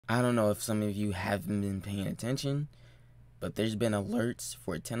I don't know if some of you haven't been paying attention, but there's been alerts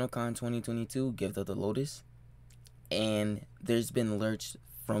for TennoCon 2022, Gift of the Lotus. And there's been alerts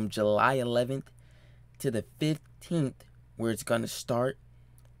from July 11th to the 15th where it's going to start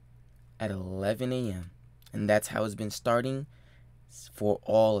at 11 a.m. And that's how it's been starting for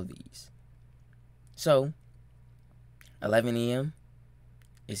all of these. So, 11 a.m.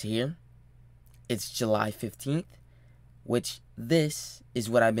 is here. It's July 15th, which this is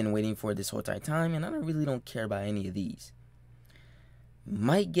what I've been waiting for this whole entire time, and I really don't care about any of these.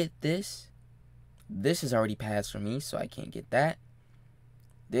 Might get this. This is already passed for me, so I can't get that.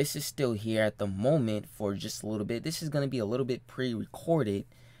 This is still here at the moment for just a little bit. This is going to be a little bit pre-recorded,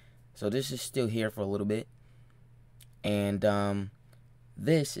 so this is still here for a little bit. And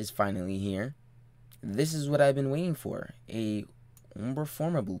this is finally here. This is what I've been waiting for. A Umbra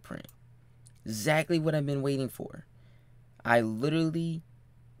Forma blueprint. Exactly what I've been waiting for. I literally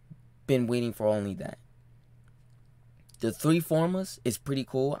been waiting for only that. The 3 Formas is pretty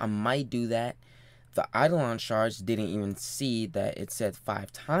cool. I might do that. The Eidolon shards didn't even see that it said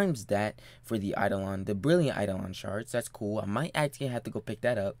 5 times that for the Eidolon, the Brilliant Eidolon shards. That's cool. I might actually have to go pick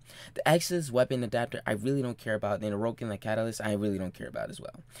that up. The Exodus weapon adapter, I really don't care about. And the Roken the Catalyst, I really don't care about as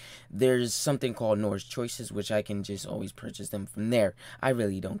well. There's something called Norse Choices, which I can just always purchase them from there. I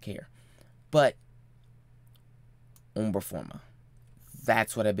really don't care. But Umbra Forma,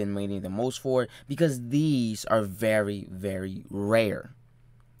 that's what I've been waiting the most for, because these are very, very rare.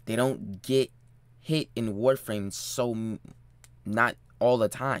 They don't get hit in Warframe, so not all the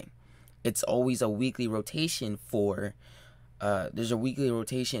time. It's always a weekly rotation for there's a weekly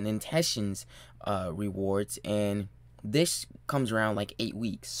rotation in Teshin's rewards, and this comes around like 8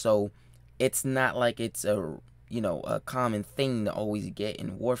 weeks, so it's not like it's a a common thing to always get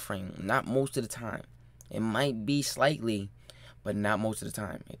in Warframe. Not most of the time. It might be slightly, but not most of the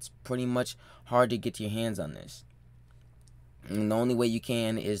time. It's pretty much hard to get your hands on this. And the only way you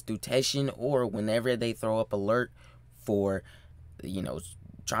can is through Teshin, or whenever they throw up alert for,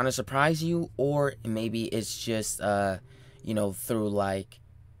 trying to surprise you, or maybe it's just, through like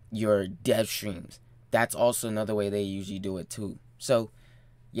your dev streams. That's also another way they usually do it too. So,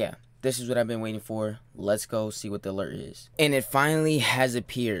 yeah, this is what I've been waiting for. Let's go see what the alert is. And it finally has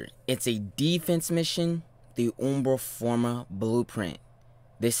appeared. It's a defense mission, the Umbra Forma blueprint.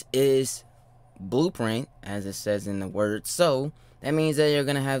 This is blueprint, as it says in the word, so that means that you're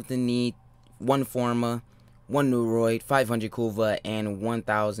gonna have to need 1 Forma, 1 Neuroid, 500 Kuva, and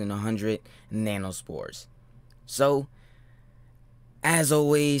 1,100 Nanospores. So, as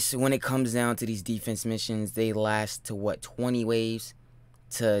always, when it comes down to these defense missions, they last to what, 20 waves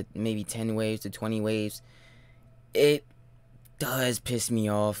to maybe 10 waves to 20 waves. It does piss me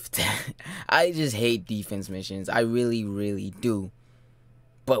off. I just hate defense missions. I really, really do.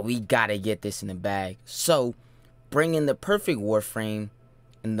 But we gotta get this in the bag. So, bring in the perfect Warframe,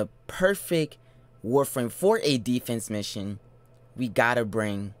 and the perfect Warframe for a defense mission, we gotta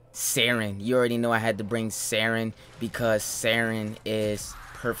bring Saren. You already know I had to bring Saren, because Saren is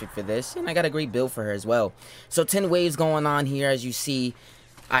perfect for this, and I got a great build for her as well. So 10 waves going on here, as you see.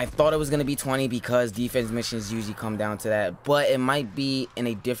 I thought it was going to be 20 because defense missions usually come down to that, but it might be in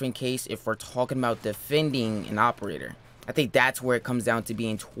a different case if we're talking about defending an operator. I think that's where it comes down to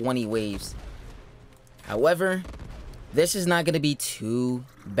being 20 waves. However, this is not going to be too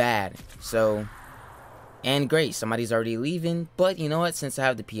bad. So, and great, somebody's already leaving, but you know what, since I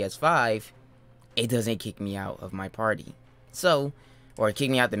have the PS5, it doesn't kick me out of my party. So, or kick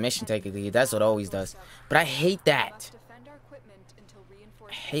me out the mission technically, that's what it always does. But I hate that.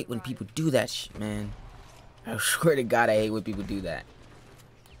 I hate when people do that shit, man. I swear to God, I hate when people do that.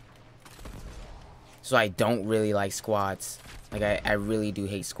 So I don't really like squads. Like, I really do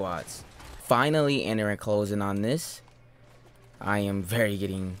hate squads. Finally entering closing on this. I am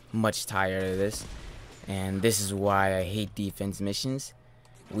getting much tired of this. And this is why I hate defense missions.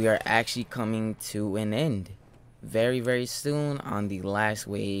 We are actually coming to an end very, very soon on the last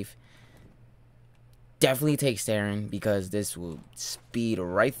wave. Definitely take Saren, because this will speed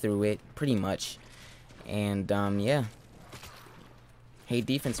right through it, pretty much. And, yeah. Hate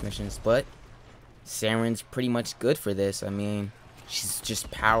defense missions, but Saren's pretty much good for this. I mean, she's just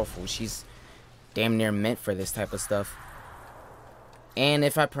powerful. She's damn near meant for this type of stuff. And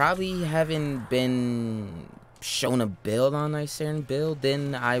if I probably haven't been shown a build on a Saren build,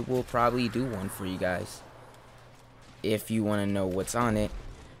 then I will probably do one for you guys, if you want to know what's on it,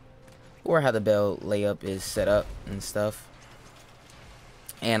 or how the build layup is set up and stuff.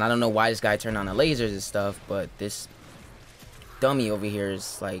 And I don't know why this guy turned on the lasers and stuff, but this dummy over here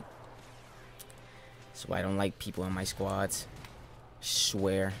is like, that's why I don't like people in my squads.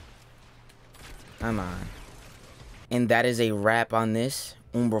 Swear. Come on. And that is a wrap on this.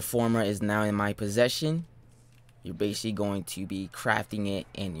 Umbra Forma is now in my possession. You're basically going to be crafting it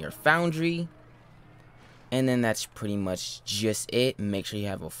in your foundry. And then that's pretty much just it. Make sure you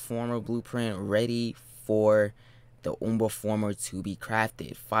have a Forma blueprint ready for the Umbra Forma to be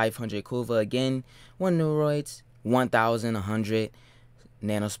crafted. 500 Kuva again, 1 Neuroids, 1,100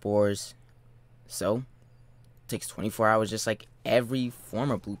 Nanospores. So, takes 24 hours just like every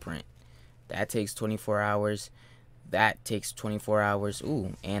Forma blueprint. That takes 24 hours. That takes 24 hours.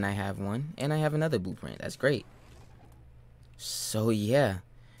 Ooh, and I have one. And I have another blueprint. That's great. So, yeah.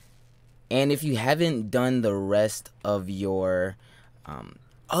 And if you haven't done the rest of your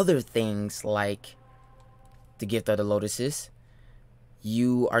other things like the Gift of the Lotuses,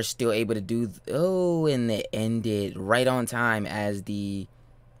 you are still able to do... Oh, and it ended right on time as the...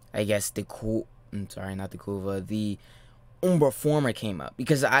 I guess the cool... I'm sorry, not the Kuva. The Umbra Forma came up.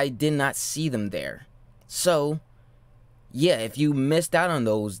 Because I did not see them there. So, yeah, if you missed out on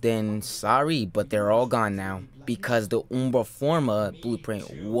those, then sorry. But they're all gone now. Because the Umbra Forma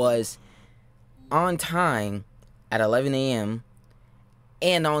blueprint was on time at 11 a.m.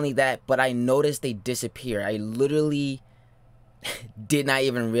 And not only that, but I noticed they disappeared. I literally did not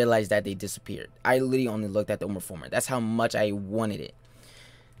even realize that they disappeared. I literally only looked at the Umbra Forma. That's how much I wanted it.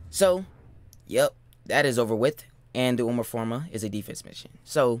 So, yep, that is over with. And the Umbra Forma is a defense mission.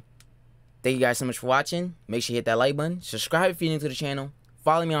 So, thank you guys so much for watching. Make sure you hit that like button. Subscribe if you're new to the channel.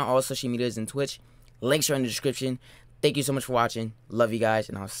 Follow me on all social medias and Twitch. Links are in the description. Thank you so much for watching. Love you guys,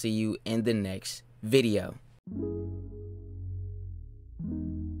 and I'll see you in the next video.